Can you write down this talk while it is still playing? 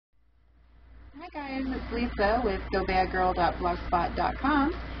Hi guys, it's Lisa with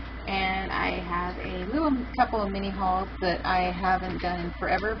GoBadGirl.blogspot.com, and I have a couple of mini hauls that I haven't done in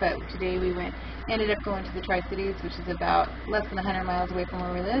forever, but today we ended up going to the Tri-Cities, which is about less than 100 miles away from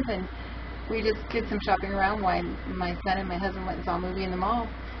where we live, and we just did some shopping around while my son and my husband went and saw a movie in the mall.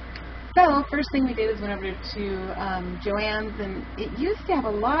 So, first thing we did is went over to Joann's, and it used to have a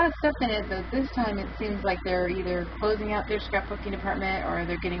lot of stuff in it, but this time it seems like they're either closing out their scrapbooking department or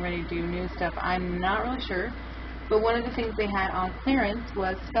they're getting ready to do new stuff. I'm not really sure. But one of the things they had on clearance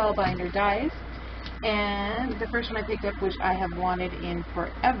was Spellbinder dies. And the first one I picked up, which I have wanted in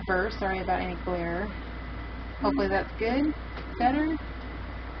forever. Sorry about any glare. Hopefully that's good. Better.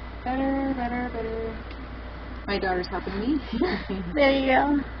 My daughter's helping me. There you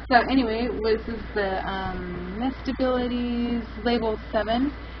go. So anyway, this is the Nestabilities Label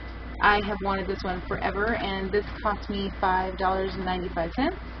 7. I have wanted this one forever, and this cost me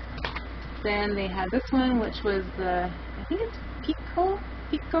 $5.95. Then they had this one, which was the, I think it's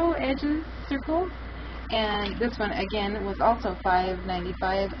Pico Edges Circle. And this one, again, was also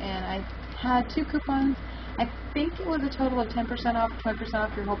 $5.95, and I had 2 coupons. I think it was a total of 10% off, 20%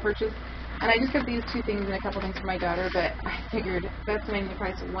 off your whole purchase. And I just got these 2 things and a couple things for my daughter, but I figured that's the minimum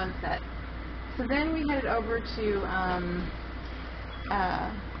price of one set. So then we headed over to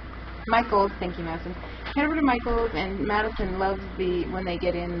Michael's. Thank you, Madison. Head over to Michael's, and Madison loves when they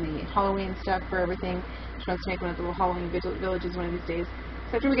get in the Halloween stuff for everything. She wants to make one of the little Halloween villages one of these days.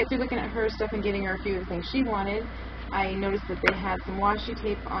 So after we get through looking at her stuff and getting her a few of the things she wanted, I noticed that they had some washi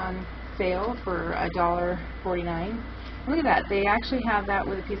tape on sale for $1.49. Look at that. They actually have that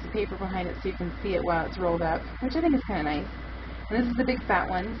with a piece of paper behind it so you can see it while it's rolled up, which I think is kind of nice. And this is the big fat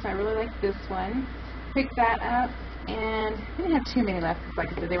one, so I really like this one. Picked that up, and I didn't have too many left because,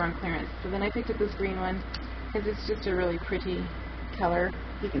 like I said, they were on clearance. So then I picked up this green one because it's just a really pretty color.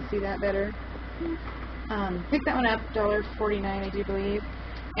 You can see that better. Picked that one up, $1.49, I do believe.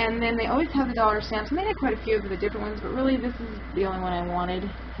 And then they always have the dollar stamps, and they had quite a few of the different ones, but really this is the only one I wanted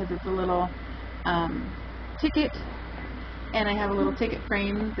because it's a little ticket. And I have a little ticket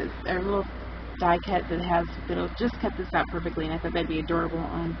frame, a little die cut that'll just cut this out perfectly, and I thought that'd be adorable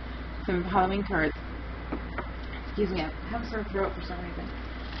on some Halloween cards. Excuse me, I have a sore throat for some reason.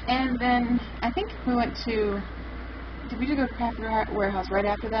 And then I think we went to, did we go to Crafters Warehouse right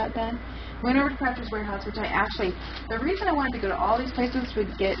after that then? We went over to Crafters Warehouse, which the reason I wanted to go to all these places was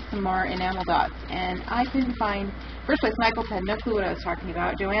to get some more enamel dots, and I couldn't find, first place, Michael's had no clue what I was talking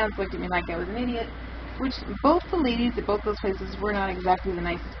about. Joann's looked at me like I was an idiot. Which both the ladies at both those places were not exactly the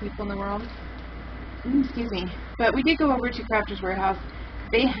nicest people in the world. Excuse me. But we did go over to Crafters Warehouse.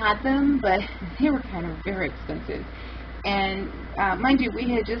 They had them, but they were kind of very expensive. And mind you, we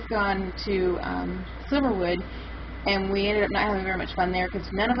had just gone to Silverwood, and we ended up not having very much fun there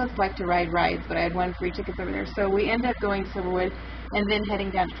because none of us like to ride rides, but I had won free tickets over there. So we ended up going to Silverwood and then heading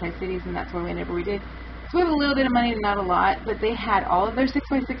down to Tri-Cities, and that's where we did. So we have a little bit of money, not a lot, but they had all of their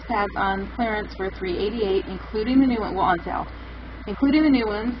 6x6 pads on clearance for $3.88, including the new one, well, on sale, including the new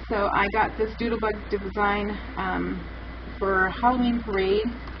ones. So I got this Doodlebug design for Halloween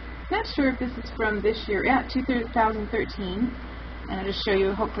Parade. Not sure if this is from this year, yeah, 2013. And I'll just show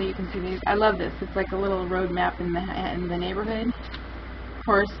you, hopefully you can see these. I love this. It's like a little road map in the neighborhood. Of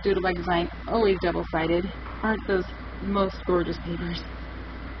course, Doodlebug design, always double-sided. Aren't those most gorgeous papers?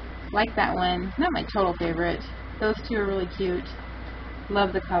 Like that one. Not my total favorite. Those 2 are really cute.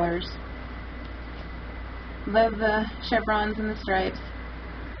 Love the colors. Love the chevrons and the stripes.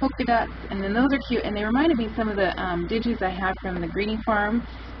 Polka dots. And then those are cute. And they reminded me of some of the digis I have from the Greeting Farm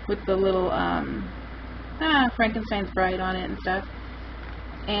with the little Frankenstein's bride on it and stuff.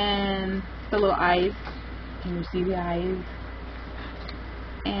 And the little eyes. Can you see the eyes?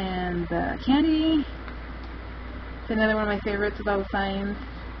 And the candy. It's another one of my favorites with all the signs.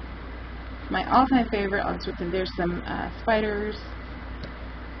 My all-time favorite, there's some spiders.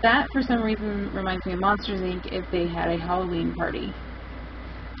 That, for some reason, reminds me of Monsters, Inc. if they had a Halloween party.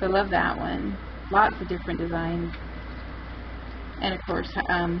 So I love that one. Lots of different designs. And, of course,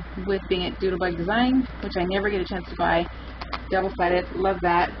 with being at Doodlebug Design, which I never get a chance to buy, double-sided, love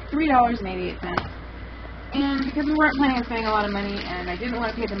that. $3.88. And because we weren't planning on spending a lot of money, and I didn't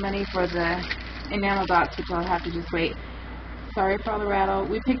want to pay the money for the enamel dots, which I'll have to just wait. Sorry for all the rattle.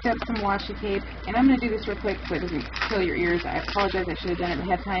 We picked up some washi tape, and I'm going to do this real quick so it doesn't kill your ears. I apologize, I should have done it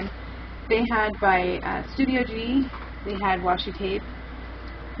ahead of time. They had, by Studio G, they had washi tape.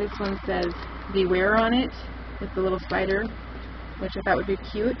 This one says Beware on it, with the little spider, which I thought would be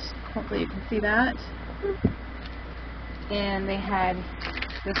cute. Hopefully you can see that. And they had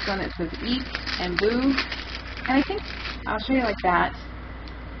this one that says Eek and Boo. And I think I'll show you like that.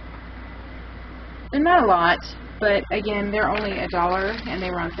 They're not a lot, but again, they're only $1 and they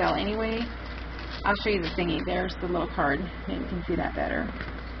were on sale anyway. I'll show you the thingy. There's the little card. Maybe you can see that better.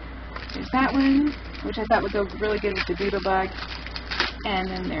 There's that one, which I thought would go really good with the doodlebug. And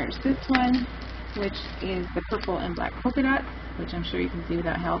then there's this one, which is the purple and black polka dots, which I'm sure you can see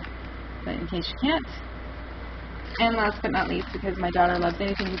without help, but in case you can't. And last but not least, because my daughter loves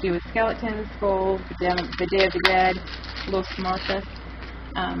anything to do with skeletons, skulls, the Day of the Dead, Los Muertos,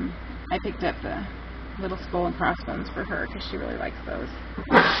 I picked up the little skull and crossbones for her because she really likes those.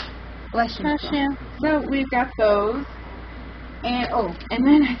 Bless you. Bless you. So we've got those. And oh, and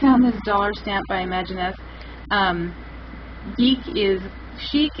then I found this dollar stamp by Imagineus. Geek is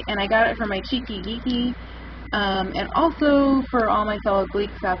chic, and I got it for my cheeky geeky. And also for all my fellow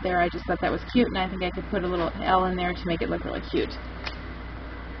Gleeks out there, I just thought that was cute, and I think I could put a little L in there to make it look really cute.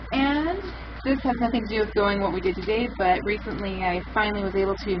 And this has nothing to do with going what we did today, but recently I finally was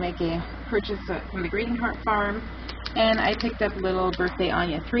able to make a purchase from the Greeting Heart Farm, and I picked up little birthday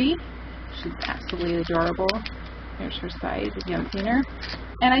Anya 3. She's absolutely adorable. Here's her size if you haven't seen her.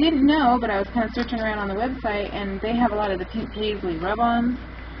 And I didn't know, but I was kind of searching around on the website, and they have a lot of the pink paisley rub-ons,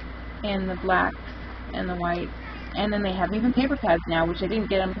 and the blacks, and the whites, and then they have even paper pads now, which I didn't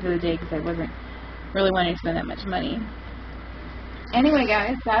get them for the day because I wasn't really wanting to spend that much money. Anyway,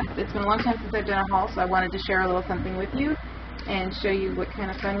 guys, it's been a long time since I've done a haul, so I wanted to share a little something with you and show you what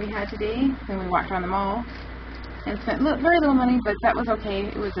kind of fun we had today when we walked around the mall and spent very little money, but that was okay.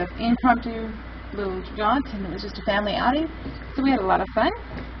 It was an impromptu little jaunt, and it was just a family outing, so we had a lot of fun,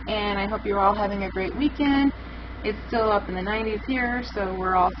 and I hope you're all having a great weekend. It's still up in the 90s here, so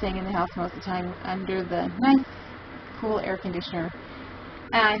we're all staying in the house most of the time under the nice, cool air conditioner.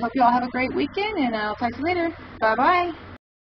 And I hope you all have a great weekend, and I'll talk to you later. Bye-bye.